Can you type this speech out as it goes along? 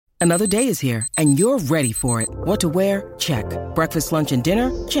Another day is here, and you're ready for it. What to wear? Check. Breakfast, lunch, and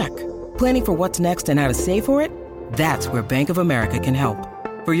dinner? Check. Planning for what's next and how to save for it? That's where Bank of America can help.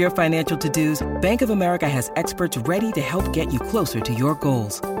 For your financial to-dos, Bank of America has experts ready to help get you closer to your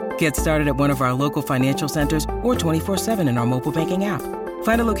goals. Get started at one of our local financial centers or 24/7 in our mobile banking app.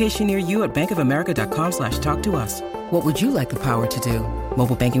 Find a location near you at bankofamerica.com/talktous. What would you like the power to do?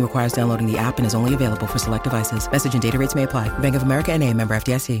 Mobile banking requires downloading the app and is only available for select devices. Message and data rates may apply. Bank of America N.A., member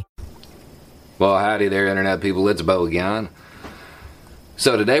FDIC. Well, howdy there, Internet people. It's Bo again.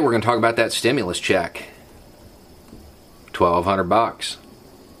 So today we're going to talk about that stimulus check. $1,200.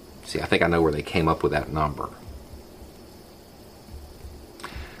 See, I think I know where they came up with that number.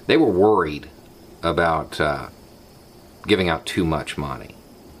 They were worried about giving out too much money.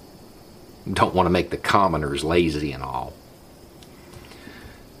 Don't want to make the commoners lazy and all.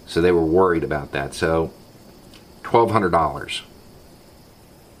 So they were worried about that. So $1,200.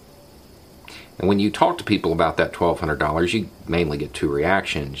 And when you talk to people about that $1,200, you mainly get two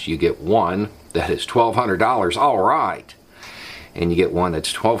reactions. You get one that is $1,200, all right. And you get one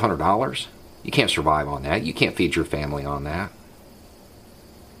that's $1,200. You can't survive on that. You can't feed your family on that.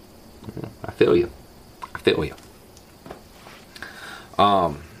 I feel you. I feel you.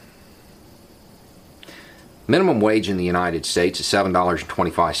 Minimum wage in the United States is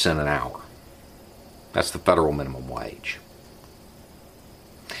 $7.25 an hour. That's the federal minimum wage.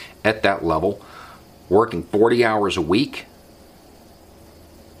 At that level, working 40 hours a week,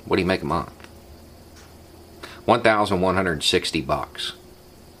 what do you make a month? $1,160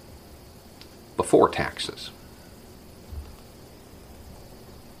 before taxes.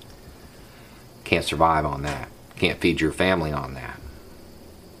 Can't survive on that. Can't feed your family on that.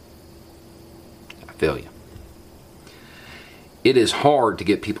 I feel you. It is hard to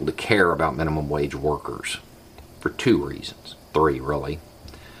get people to care about minimum wage workers for two reasons. Three, really.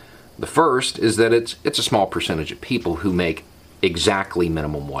 The first is that it's a small percentage of people who make exactly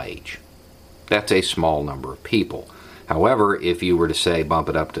minimum wage. That's a small number of people. However, if you were to say bump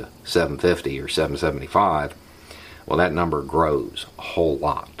it up to $7.50 or $7.75, well, that number grows a whole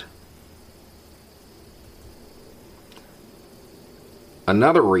lot.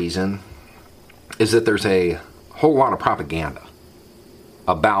 Another reason is that there's a whole lot of propaganda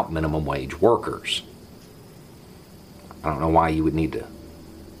about minimum wage workers. I don't know why you would need to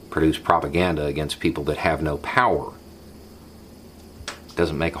produce propaganda against people that have no power. It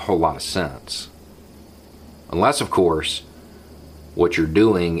doesn't make a whole lot of sense. Unless, of course, what you're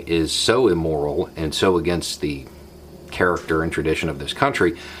doing is so immoral and so against the character and tradition of this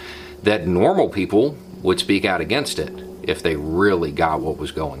country that normal people would speak out against it if they really got what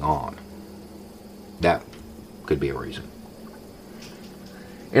was going on. That could be a reason.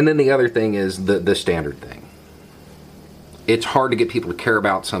 And then the other thing is the standard thing. It's hard to get people to care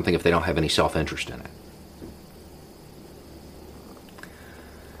about something if they don't have any self-interest in it.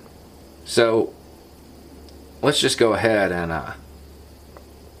 So let's just go ahead and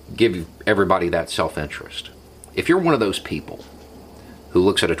give everybody that self-interest. If you're one of those people who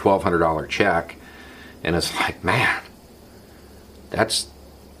looks at a $1,200 check and is like, man, that's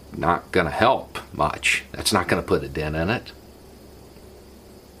not going to help much. That's not going to put a dent in it.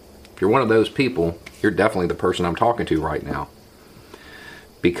 If you're one of those people, you're definitely the person I'm talking to right now.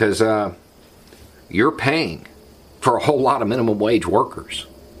 Because you're paying for a whole lot of minimum wage workers.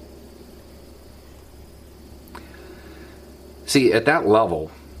 See, at that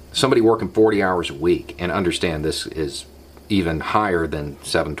level, somebody working 40 hours a week, and understand this is even higher than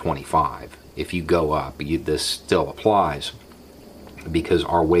 $7.25. If you go up, this still applies because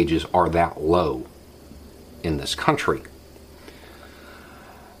our wages are that low in this country.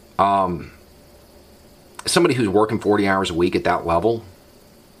 Somebody who's working 40 hours a week at that level,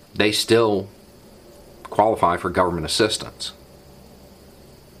 they still qualify for government assistance.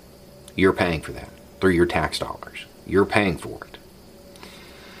 You're paying for that through your tax dollars. You're paying for it.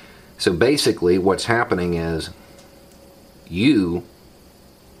 So basically what's happening is you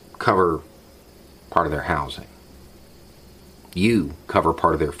cover part of their housing. You cover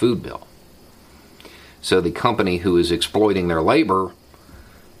part of their food bill. So the company who is exploiting their labor,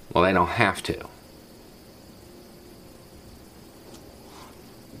 well, they don't have to.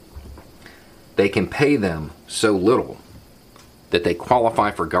 They can pay them so little that they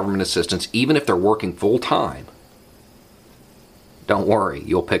qualify for government assistance even if they're working full time. Don't worry,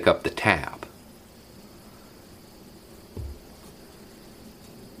 you'll pick up the tab.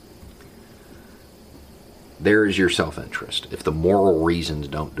 There's your self-interest. If the moral reasons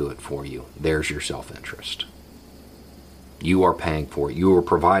don't do it for you, there's your self-interest. You are paying for it. You are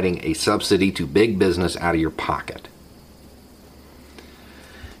providing a subsidy to big business out of your pocket.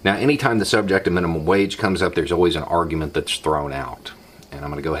 Now, anytime the subject of minimum wage comes up, there's always an argument that's thrown out. And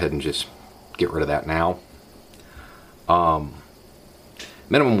I'm going to go ahead and just get rid of that now.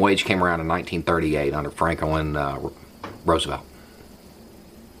 Minimum wage came around in 1938 under Franklin Roosevelt.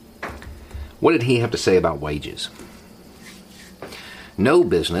 What did he have to say about wages? No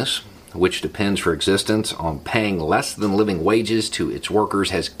business which depends for existence on paying less than living wages to its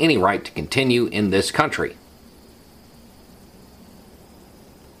workers has any right to continue in this country.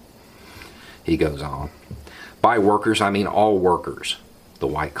 He goes on. By workers, I mean all workers, the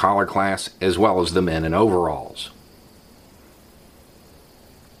white-collar class as well as the men in overalls.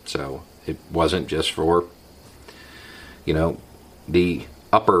 So it wasn't just for, the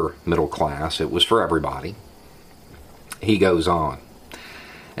upper middle class. It was for everybody. He goes on.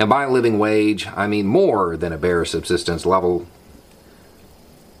 And by living wage, I mean more than a bare subsistence level.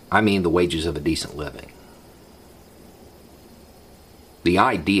 I mean the wages of a decent living. The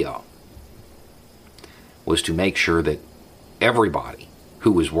idea was to make sure that everybody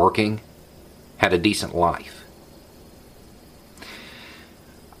who was working had a decent life.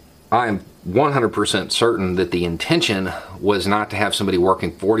 I'm 100% certain that the intention was not to have somebody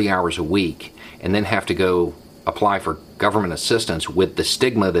working 40 hours a week and then have to go apply for government assistance with the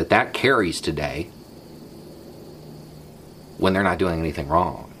stigma that that carries today when they're not doing anything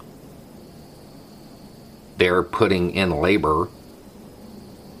wrong. They're putting in labor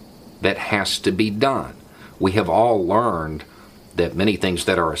that has to be done. We have all learned that many things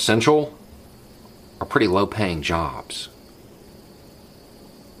that are essential are pretty low-paying jobs.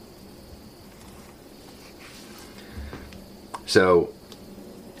 So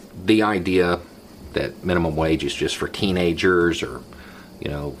the idea that minimum wage is just for teenagers or,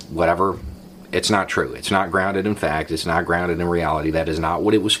 whatever, it's not true. It's not grounded in fact. It's not grounded in reality. That is not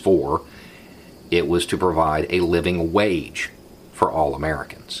what it was for. It was to provide a living wage for all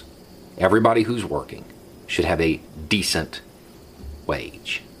Americans. Everybody who's working should have a decent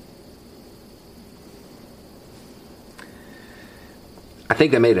wage. I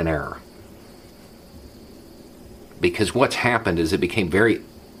think they made an error. Because what's happened is it became very,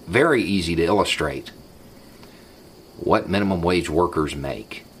 very easy to illustrate what minimum wage workers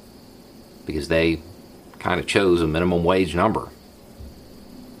make. Because they kind of chose a minimum wage number.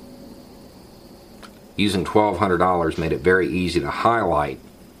 Using $1,200 made it very easy to highlight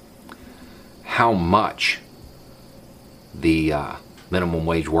how much the minimum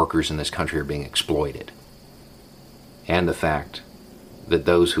wage workers in this country are being exploited. And the fact that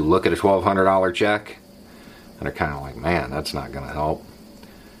those who look at a $1,200 check and are kind of like, man, that's not going to help.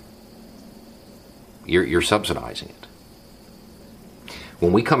 You're subsidizing it.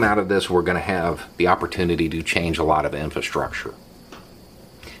 When we come out of this, we're going to have the opportunity to change a lot of infrastructure.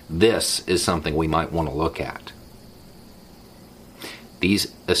 This is something we might want to look at.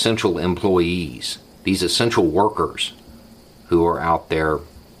 These essential employees, these essential workers who are out there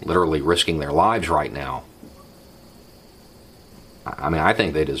literally risking their lives right now, I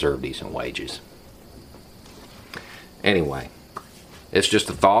think they deserve decent wages. Anyway, it's just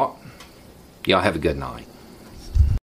a thought. Y'all have a good night.